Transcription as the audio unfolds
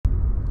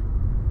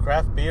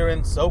craft beer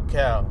in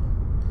SoCal.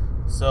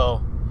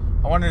 So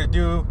I wanted to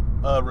do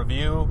a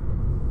review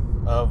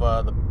of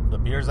the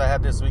beers I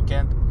had this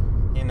weekend.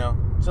 You know,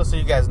 just so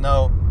you guys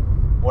know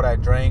what I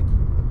drank,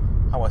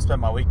 how I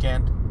spent my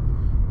weekend.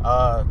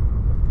 I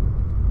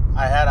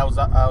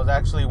was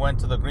actually went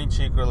to the Green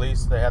Cheek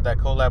release. They had that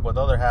collab with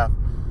Other Half,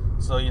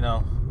 so you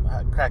know,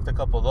 I cracked a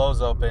couple of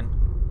those open.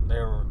 They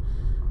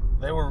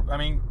were. I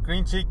mean,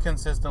 Green Cheek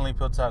consistently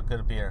puts out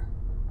good beer.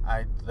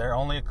 They're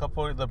only a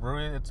couple. The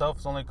brewery itself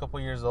is only a couple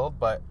years old,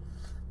 but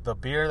the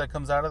beer that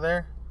comes out of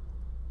there,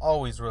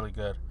 always really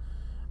good.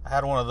 I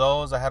had one of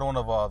those. I had one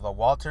of the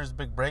Walters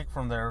Big Break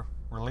from their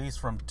release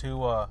from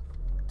 2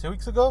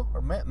 weeks ago,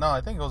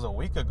 I think it was a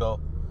week ago.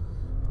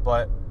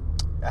 But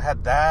I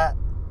had that.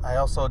 I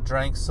also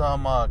drank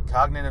some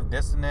Cognitive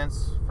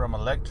Dissonance from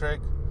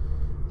Electric,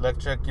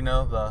 you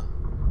know,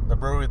 the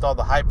brewery with all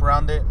the hype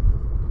around it.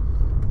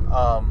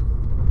 I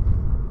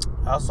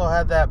also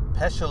had that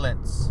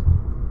Pestilence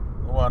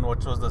one,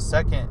 which was the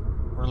second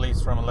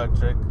release from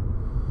Electric.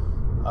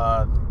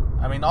 I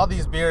mean, all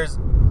these beers,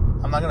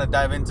 I'm not going to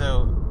dive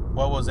into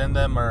what was in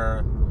them,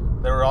 or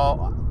they were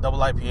all double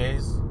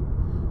IPAs.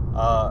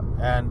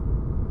 And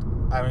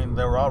I mean,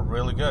 they were all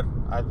really good.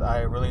 I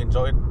really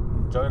enjoyed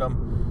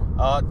them.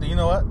 You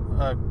know what?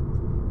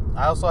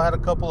 I also had a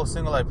couple of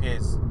single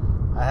IPAs.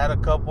 I had a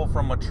couple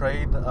from a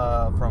trade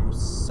from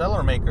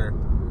Cellar Maker,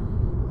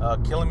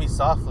 Killing Me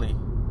Softly,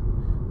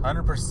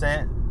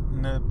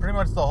 100%. Pretty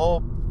much the whole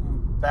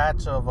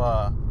batch of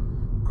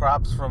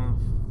crops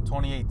from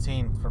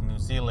 2018 from New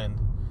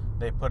Zealand.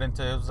 They put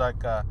into it was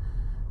like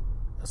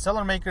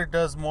Cellar Maker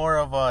does more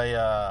of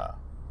a.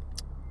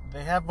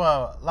 They have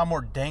a lot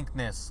more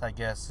dankness, I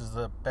guess, is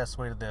the best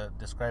way to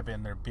describe it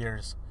in their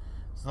beers.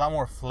 It's a lot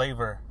more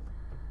flavor.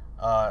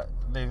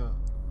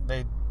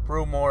 They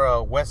brew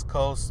more West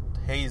Coast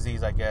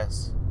hazies, I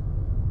guess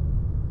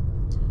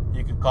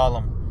you could call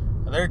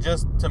them. They're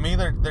just, to me,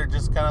 they're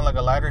just kind of like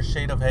a lighter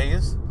shade of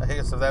haze. I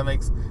guess if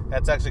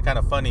that's actually kind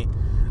of funny.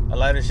 A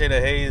lighter shade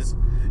of haze,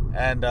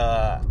 and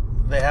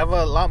they have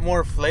a lot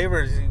more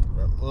flavors,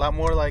 a lot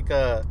more like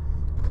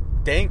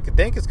dank.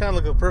 Dank is kind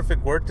of like a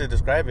perfect word to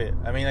describe it.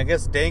 I mean, I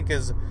guess dank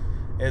is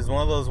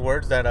one of those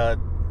words that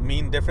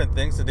mean different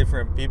things to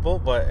different people,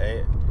 but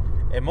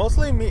it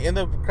mostly in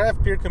the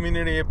craft beer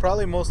community, it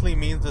probably mostly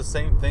means the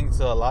same thing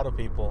to a lot of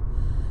people.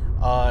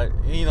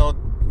 You know,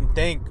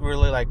 dank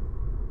really like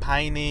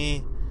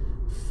piney,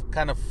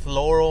 kind of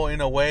floral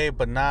in a way,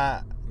 but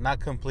not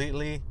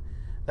completely.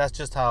 That's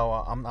just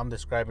how I'm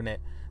describing it.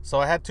 So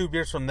I had 2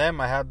 beers from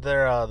them. I had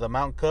their the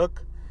Mount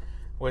Cook,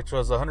 which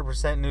was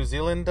 100% New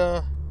Zealand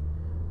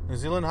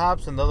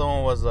hops, and the other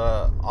one was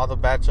all the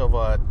batch of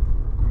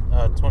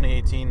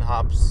 2018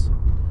 hops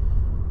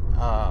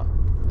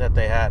that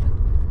they had.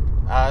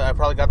 I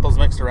probably got those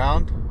mixed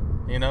around,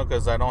 you know,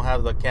 because I don't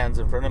have the cans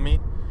in front of me.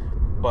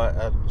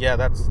 But yeah,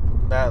 those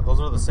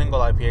were the single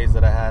IPAs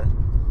that I had.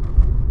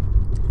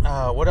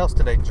 What else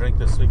did I drink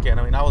this weekend?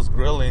 I mean, I was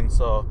grilling,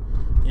 so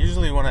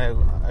usually when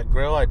I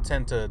grill, I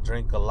tend to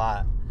drink a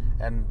lot.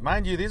 And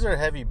mind you, these are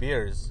heavy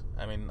beers.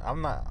 I mean,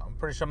 I'm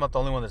pretty sure I'm not the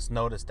only one that's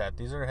noticed that.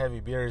 These are heavy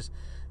beers.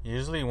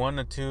 Usually 1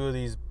 to 2 of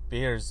these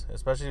beers,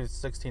 especially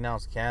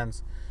 16-ounce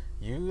cans,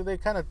 they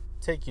kind of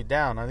take you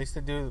down. At least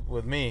they do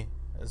with me,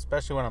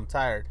 especially when I'm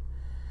tired.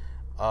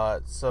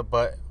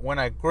 But when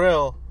I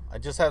grill, I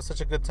just have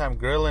such a good time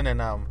grilling,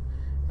 and I'm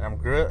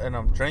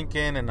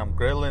drinking, and I'm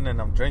grilling,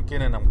 and I'm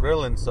drinking, and I'm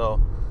grilling.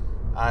 So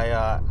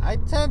I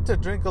tend to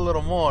drink a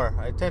little more.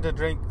 I tend to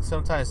drink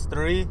sometimes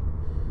 3.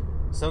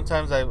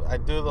 Sometimes I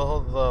do the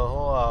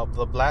whole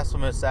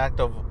blasphemous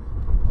act of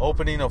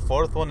opening a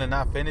 4th one and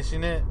not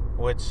finishing it,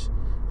 which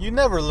you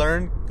never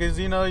learn, because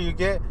you know you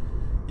get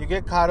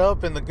caught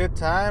up in the good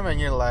time, and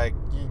you're like,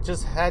 you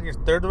just had your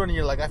 3rd one, and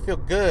you're like, I feel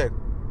good.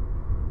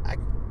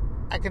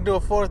 I can do a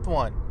 4th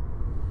one,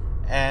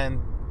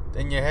 and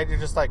in your head you're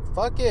just like,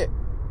 fuck it,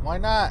 why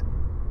not?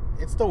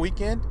 It's the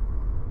weekend.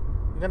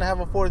 I'm gonna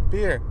have a 4th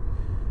beer,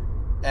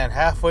 and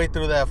halfway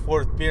through that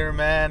 4th beer,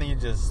 man, you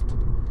just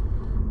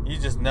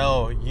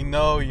know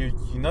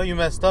you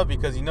messed up,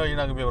 because you know you're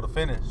not gonna be able to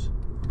finish.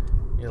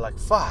 You're like,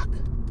 fuck.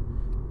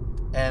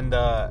 And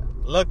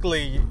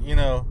luckily, you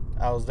know,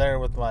 I was there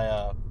with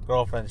my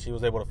girlfriend. She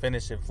was able to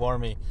finish it for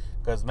me,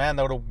 because man,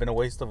 that would have been a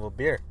waste of a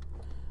beer.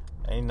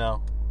 And you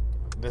know,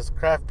 this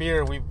craft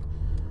beer, we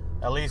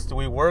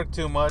work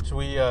too much.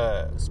 We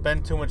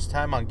spend too much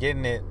time on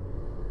getting it,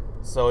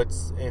 so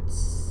it's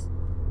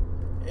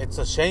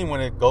a shame when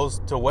it goes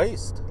to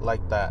waste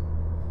like that.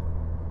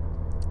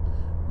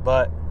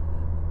 But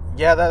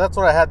yeah, that's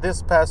what I had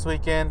this past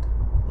weekend.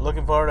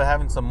 Looking forward to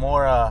having some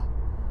more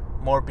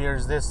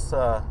beers this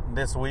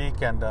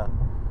week, and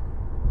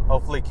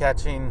hopefully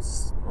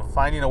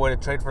finding a way to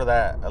trade for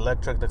that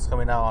Electric that's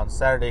coming out on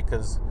Saturday,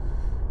 because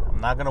I'm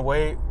not gonna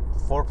wait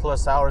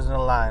 4+ hours in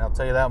a line. I'll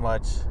tell you that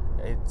much.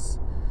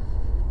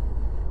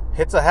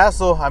 It's a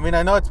hassle. I mean,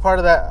 I know it's part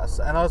of that.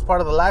 I know it's part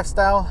of the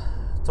lifestyle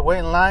to wait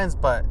in lines,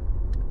 but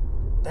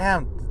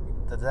damn,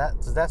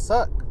 does that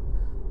suck?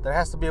 There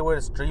has to be a way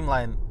to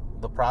streamline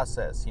the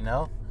process, you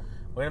know?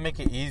 way to make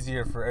it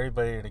easier for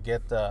everybody to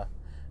get the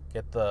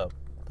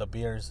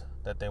beers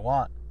that they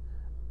want.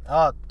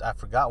 Oh, I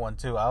forgot one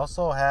too. I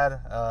also had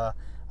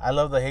I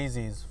love the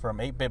hazies from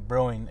 8-Bit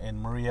Brewing in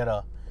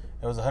Murrieta.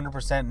 It was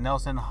 100%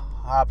 Nelson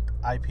Hop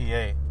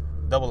IPA,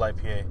 double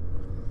IPA.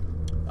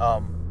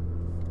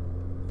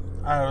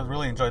 I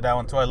really enjoyed that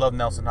one too. I love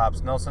Nelson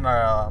hops. Nelson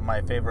are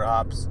my favorite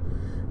hops.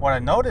 What I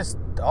noticed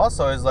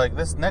also is like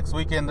this next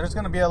weekend, there's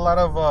going to be a lot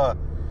of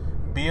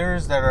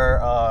beers that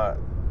are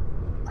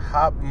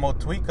hopped with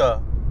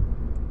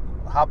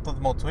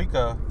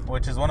Motueka,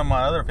 which is one of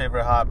my other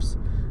favorite hops.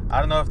 I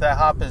don't know if that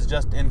hop is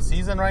just in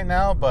season right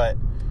now, but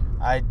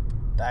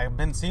I've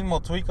been seeing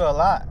Motueka a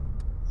lot.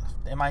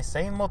 Am I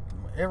saying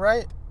it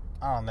right?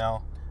 I don't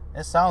know.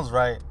 It sounds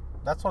right.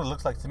 That's what it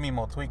looks like to me,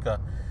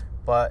 Motueka.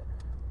 But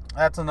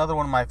that's another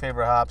one of my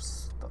favorite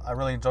hops. I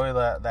really enjoy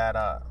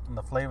the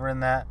flavor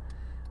in that.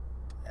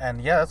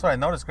 And yeah, that's what I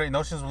noticed. Great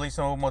Notions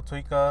releasing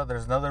Motueka.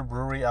 There's another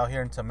brewery out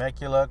here in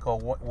Temecula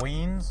called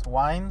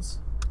Wines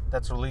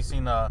that's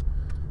releasing a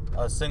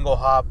single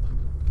hop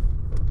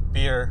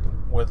beer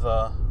with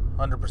 100%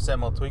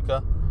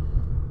 Motueka.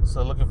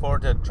 So looking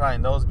forward to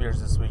trying those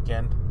beers this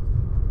weekend.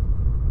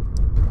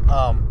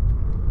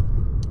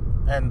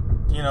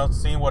 And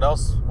seeing what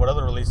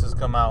other releases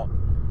come out.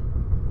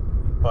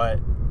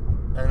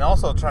 And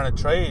also trying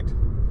to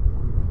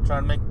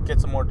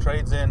get some more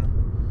trades in.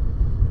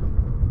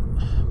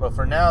 But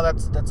for now,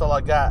 that's all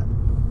I got.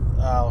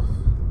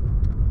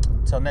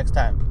 Till next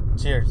time.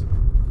 Cheers.